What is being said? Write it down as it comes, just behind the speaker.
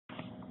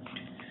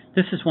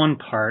This is one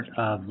part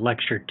of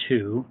Lecture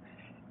 2,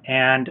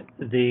 and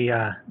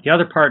the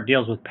other part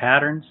deals with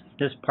patterns.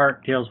 This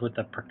part deals with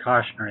the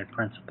precautionary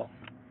principle.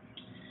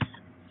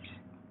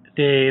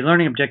 The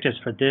learning objectives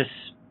for this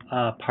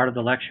part of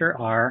the lecture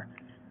are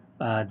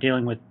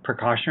dealing with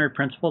precautionary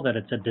principle, that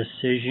it's a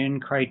decision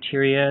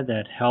criteria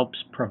that helps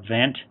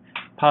prevent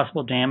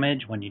possible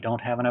damage when you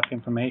don't have enough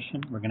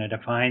information. We're going to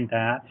define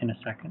that in a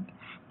second.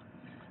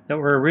 That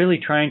we're really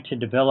trying to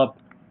develop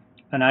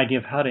an idea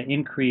of how to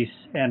increase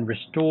and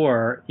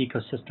restore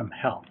ecosystem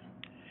health.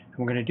 And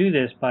we're going to do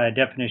this by a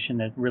definition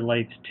that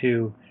relates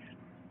to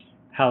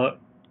how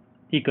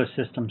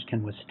ecosystems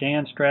can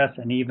withstand stress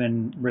and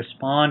even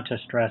respond to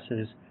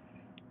stresses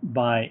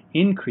by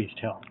increased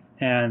health.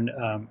 And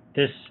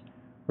this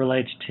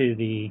relates to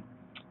the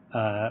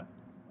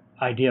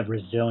idea of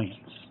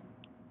resilience.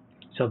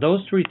 So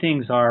those three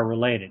things are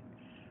related.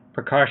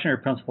 Precautionary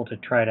principle to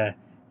try to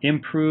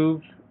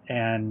improve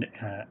and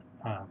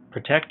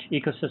protect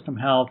ecosystem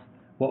health,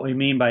 what we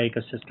mean by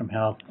ecosystem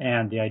health,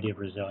 and the idea of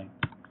resilience.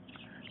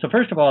 So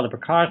first of all, the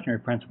precautionary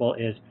principle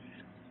is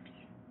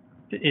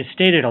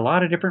stated a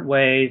lot of different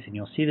ways, and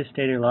you'll see this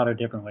stated a lot of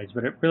different ways,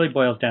 but it really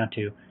boils down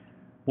to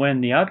when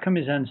the outcome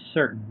is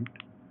uncertain,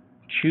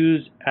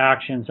 choose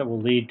actions that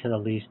will lead to the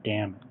least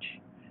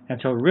damage. And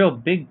so a real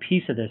big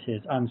piece of this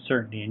is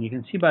uncertainty, and you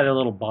can see by the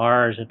little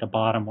bars at the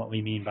bottom what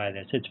we mean by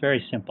this. It's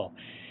very simple.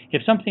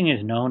 If something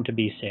is known to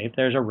be safe,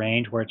 there's a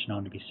range where it's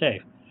known to be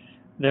safe.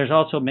 There's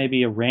also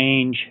maybe a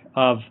range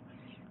of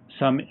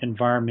some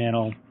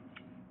environmental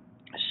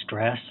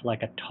stress,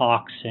 like a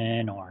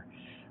toxin or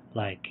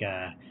like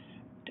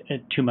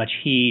too much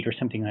heat or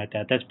something like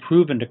that. That's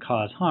proven to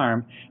cause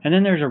harm. And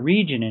then there's a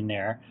region in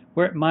there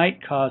where it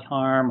might cause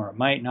harm or it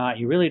might not.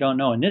 You really don't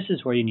know. And this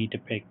is where you need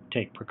to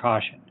take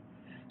precaution.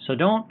 So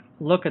don't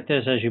look at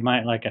this as you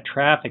might like a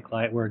traffic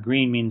light where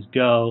green means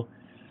go,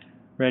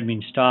 red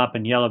means stop,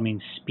 and yellow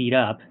means speed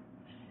up.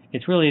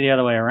 It's really the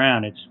other way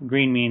around. It's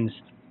green means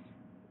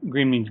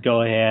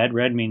go ahead,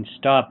 red means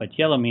stop, but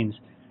yellow means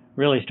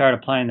really start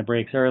applying the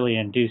brakes early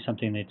and do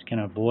something that can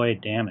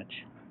avoid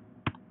damage.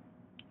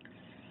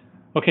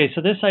 Okay,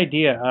 so this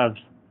idea of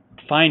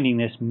finding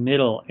this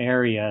middle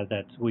area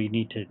that we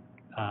need to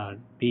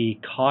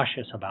be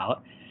cautious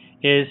about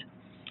is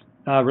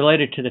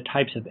related to the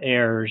types of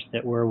errors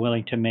that we're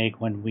willing to make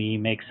when we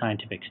make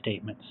scientific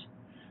statements.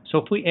 So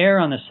if we err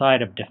on the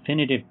side of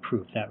definitive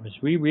proof, that is,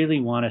 we really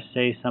want to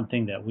say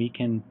something that we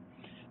can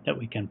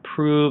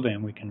prove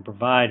and we can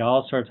provide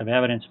all sorts of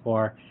evidence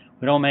for.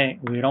 We don't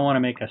want to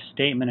make a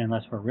statement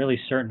unless we're really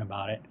certain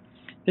about it.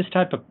 This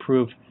type of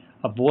proof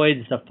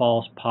avoids the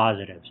false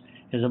positives.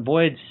 It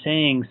avoids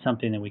saying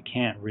something that we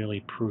can't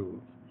really prove.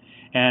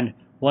 And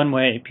one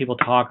way people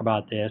talk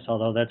about this,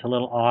 although that's a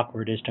little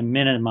awkward, is to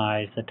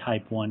minimize the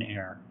type 1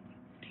 error.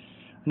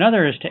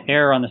 Another is to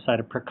err on the side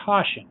of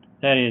precaution.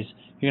 That is,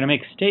 you're going to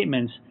make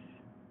statements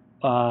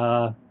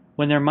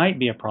when there might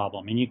be a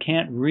problem, and you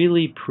can't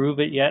really prove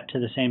it yet to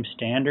the same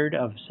standard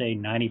of, say,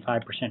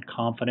 95%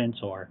 confidence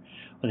or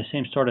the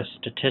same sort of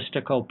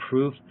statistical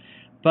proof,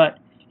 but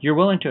you're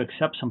willing to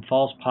accept some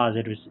false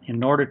positives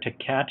in order to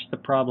catch the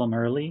problem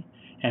early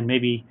and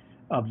maybe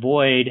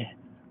avoid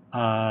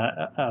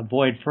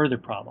further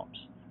problems.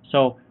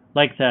 So,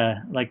 like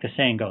the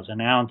saying goes,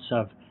 an ounce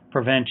of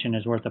prevention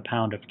is worth a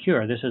pound of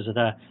cure. This is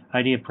the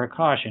idea of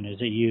precaution, is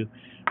that you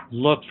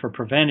look for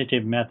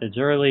preventative methods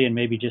early, and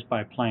maybe just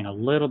by applying a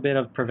little bit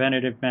of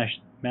preventative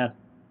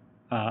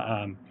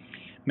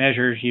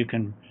measures, you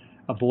can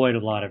avoid a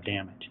lot of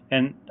damage.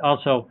 And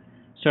also,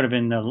 sort of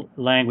in the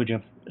language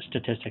of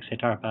statistics, they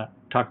talk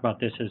about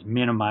this as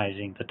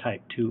minimizing the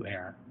type 2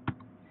 error.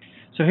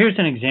 So here's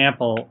an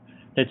example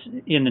that's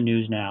in the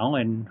news now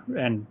and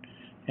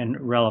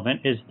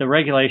relevant, is the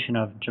regulation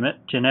of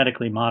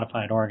genetically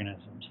modified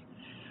organisms.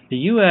 The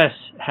U.S.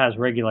 has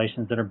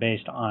regulations that are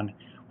based on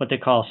what they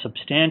call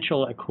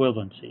substantial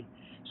equivalency.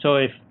 So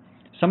if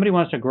somebody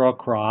wants to grow a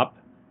crop,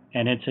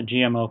 and it's a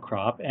GMO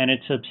crop, and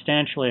it's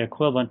substantially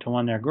equivalent to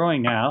one they're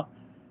growing now,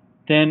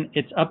 then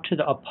it's up to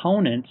the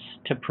opponents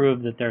to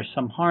prove that there's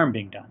some harm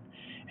being done.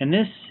 And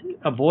this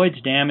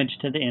avoids damage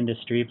to the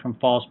industry from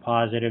false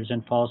positives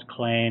and false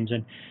claims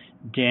and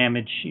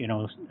damage,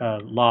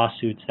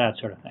 lawsuits, that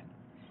sort of thing.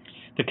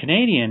 The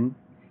Canadian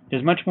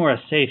is much more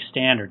a safe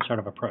standard sort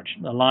of approach,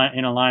 in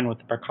line with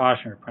the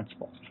precautionary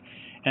principles.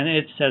 And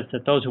it says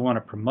that those who want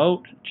to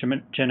promote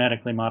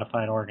genetically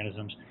modified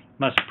organisms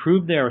must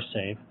prove they are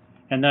safe,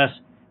 and thus,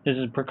 this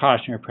is a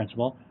precautionary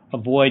principle,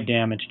 avoid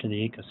damage to the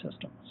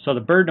ecosystem. So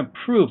the burden of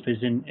proof is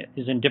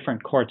in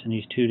different courts in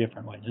these two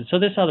different ways. And so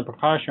this is how the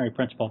precautionary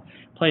principle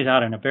plays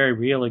out in a very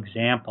real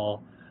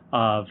example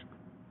of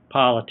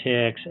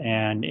politics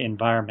and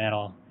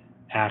environmental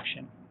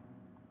action.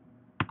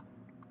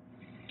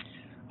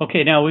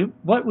 Okay, now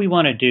what we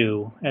want to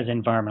do as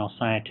environmental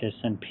scientists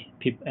and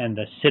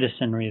the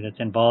citizenry that's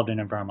involved in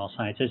environmental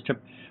science is to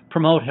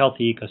promote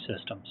healthy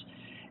ecosystems.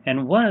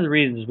 And one of the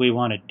reasons we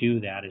want to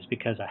do that is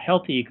because a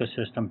healthy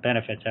ecosystem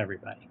benefits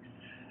everybody.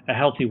 A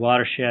healthy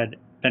watershed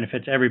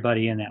benefits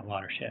everybody in that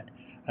watershed.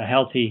 A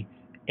healthy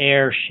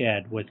air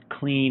shed with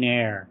clean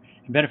air.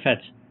 It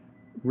benefits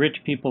rich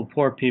people,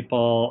 poor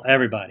people,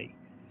 everybody.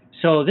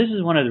 So this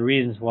is one of the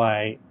reasons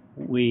why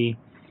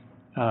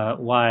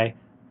why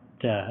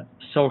the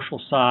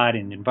social side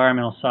and the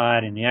environmental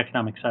side and the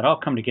economic side all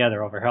come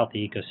together over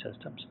healthy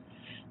ecosystems.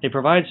 They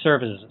provide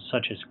services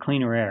such as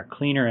cleaner air,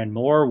 cleaner and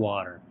more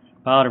water,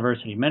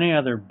 biodiversity, many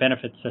other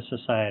benefits to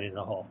society as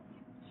a whole.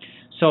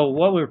 So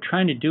what we're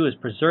trying to do is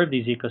preserve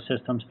these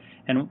ecosystems,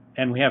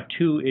 and we have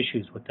two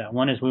issues with that.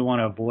 One is we want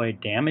to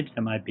avoid damage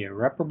that might be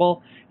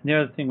irreparable, and the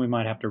other thing we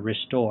might have to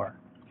restore.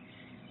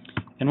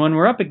 And when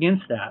we're up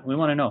against that, we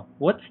want to know,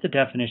 what's the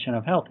definition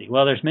of healthy?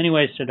 Well, there's many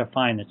ways to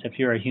define this. If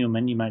you're a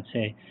human, you might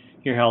say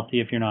you're healthy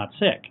if you're not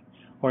sick,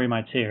 or you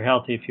might say you're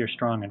healthy if you're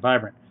strong and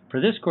vibrant.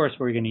 For this course,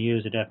 we're going to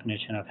use a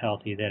definition of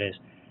healthy that is,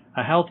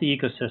 a healthy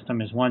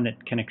ecosystem is one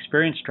that can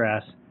experience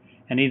stress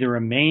and either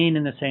remain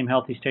in the same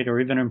healthy state or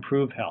even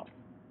improve health.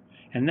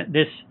 And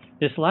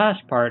this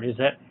last part is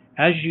that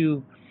as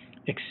you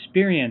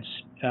experience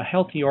a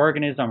healthy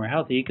organism or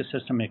healthy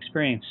ecosystem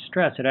experience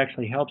stress, it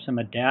actually helps them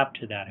adapt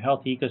to that. A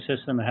healthy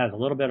ecosystem that has a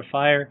little bit of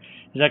fire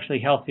is actually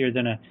healthier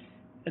than an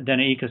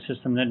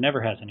ecosystem that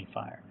never has any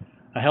fire.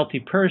 A healthy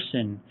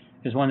person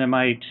is one that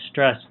might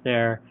stress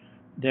their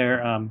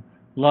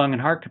lung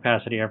and heart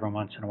capacity every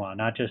once in a while,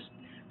 not just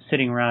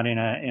sitting around in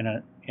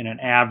an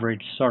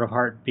average sort of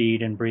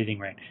heartbeat and breathing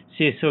rate.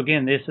 See, so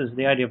again, this is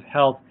the idea of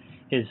health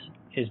is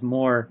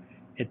more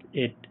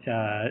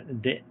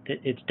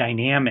it's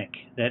dynamic,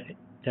 that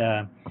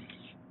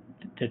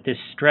this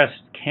stress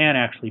can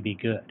actually be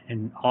good,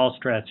 and all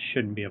stress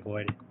shouldn't be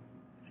avoided.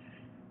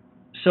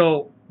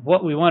 So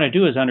what we want to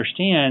do is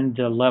understand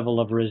the level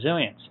of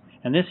resilience,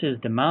 and this is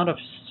the amount of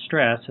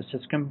stress a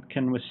system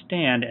can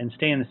withstand and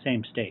stay in the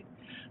same state.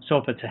 So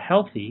if it's a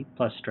healthy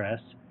plus stress,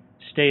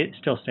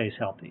 still stays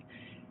healthy.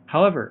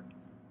 However,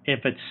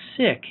 if it's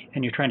sick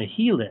and you're trying to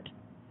heal it,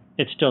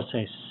 it still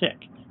stays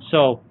sick.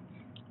 So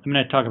I'm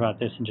going to talk about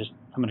this I'm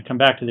going to come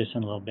back to this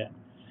in a little bit.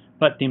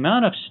 But the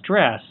amount of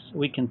stress,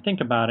 we can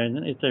think about it,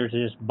 if there's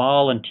this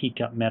ball and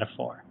teacup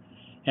metaphor.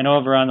 And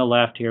over on the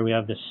left here, we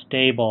have this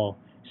stable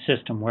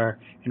system where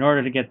in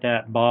order to get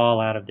that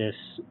ball out of this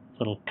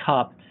little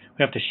cup,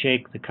 we have to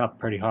shake the cup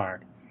pretty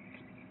hard.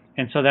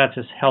 And so that's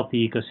this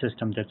healthy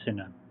ecosystem that's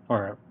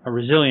or a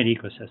resilient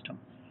ecosystem.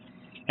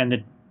 And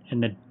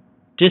the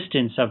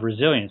distance of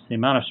resilience, the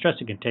amount of stress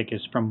it can take,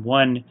 is from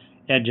one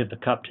edge of the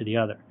cup to the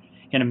other.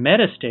 In a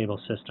metastable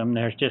system,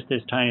 there's just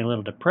this tiny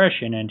little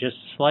depression, and just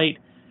slight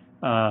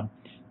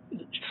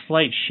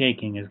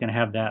shaking is going to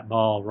have that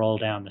ball roll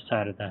down the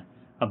side of the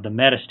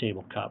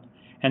metastable cup.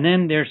 And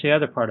then there's the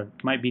other part of it,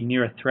 might be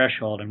near a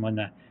threshold, and when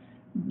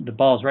the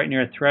ball's right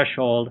near a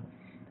threshold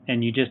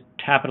and you just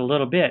tap it a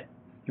little bit,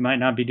 you might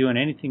not be doing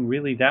anything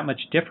really that much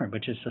different,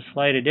 but just a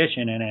slight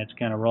addition, and it's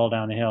going to roll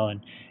down the hill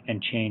and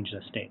change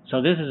the state.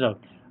 So this is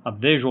a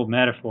visual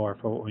metaphor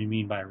for what we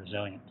mean by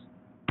resilience.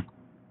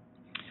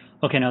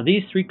 Okay, now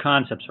these three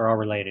concepts are all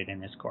related in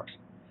this course.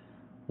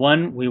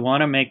 One, we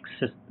want to make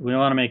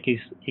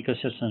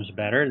ecosystems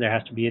better. There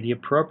has to be the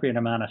appropriate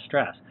amount of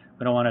stress.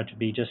 We don't want it to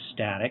be just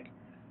static,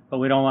 but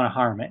we don't want to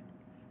harm it.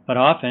 But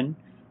often,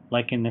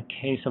 like in the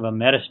case of a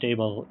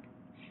metastable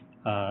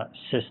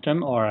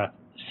system or a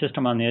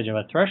system on the edge of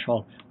a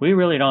threshold, we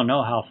really don't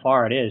know how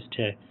far it is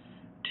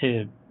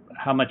to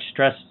how much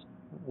stress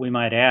we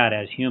might add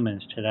as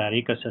humans to that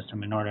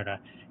ecosystem in order to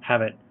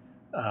have it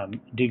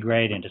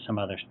degrade into some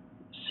other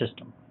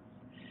system.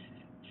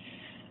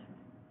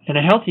 And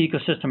a healthy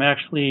ecosystem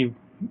actually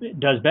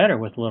does better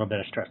with a little bit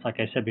of stress. Like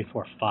I said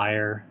before,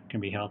 fire can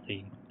be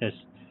healthy. This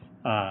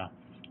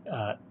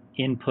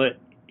input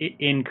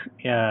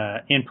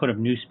of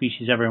new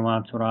species every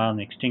once in a while, and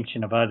the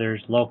extinction of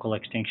others, local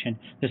extinction,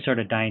 this sort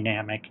of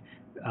dynamic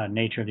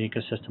nature of the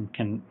ecosystem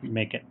can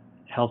make it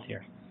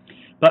healthier.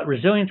 But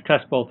resilience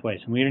cuts both ways,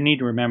 and we need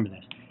to remember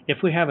this.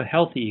 If we have a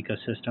healthy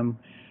ecosystem,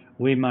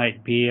 we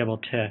might be able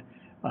to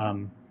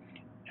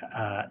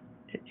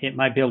it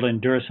might be able to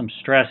endure some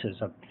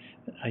stresses of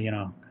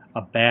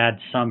a bad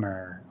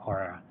summer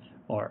or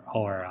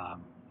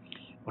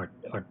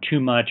too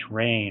much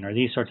rain or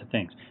these sorts of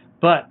things.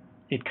 But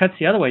it cuts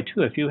the other way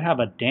too. If you have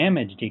a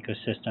damaged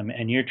ecosystem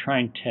and you're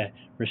trying to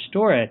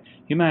restore it,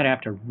 you might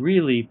have to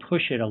really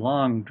push it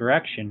along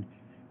direction.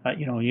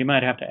 You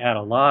might have to add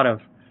a lot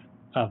of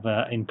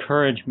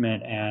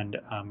encouragement and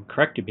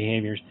corrective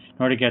behaviors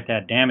in order to get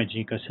that damaged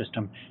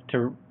ecosystem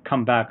to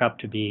come back up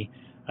to be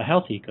a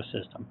healthy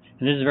ecosystem.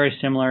 And this is very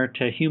similar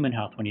to human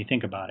health when you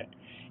think about it.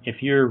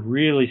 If you're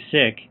really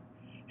sick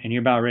and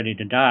you're about ready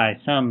to die,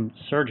 some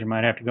surgeon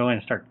might have to go in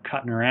and start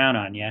cutting around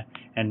on you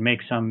and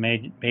make some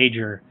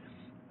major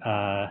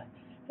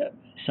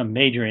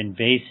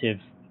invasive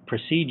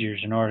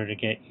procedures in order to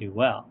get you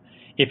well.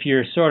 If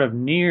you're sort of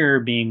near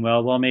being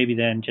well, maybe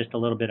then just a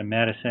little bit of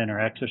medicine or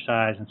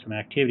exercise and some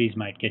activities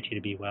might get you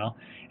to be well.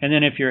 And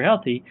then if you're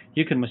healthy,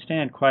 you can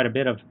withstand quite a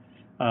bit of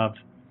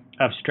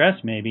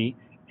stress maybe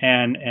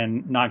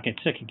and not get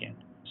sick again.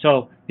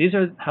 So these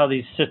are how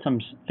these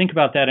systems, think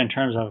about that in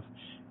terms of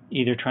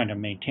either trying to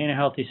maintain a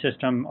healthy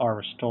system or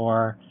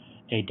restore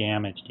a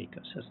damaged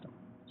ecosystem.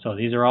 So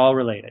these are all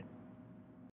related.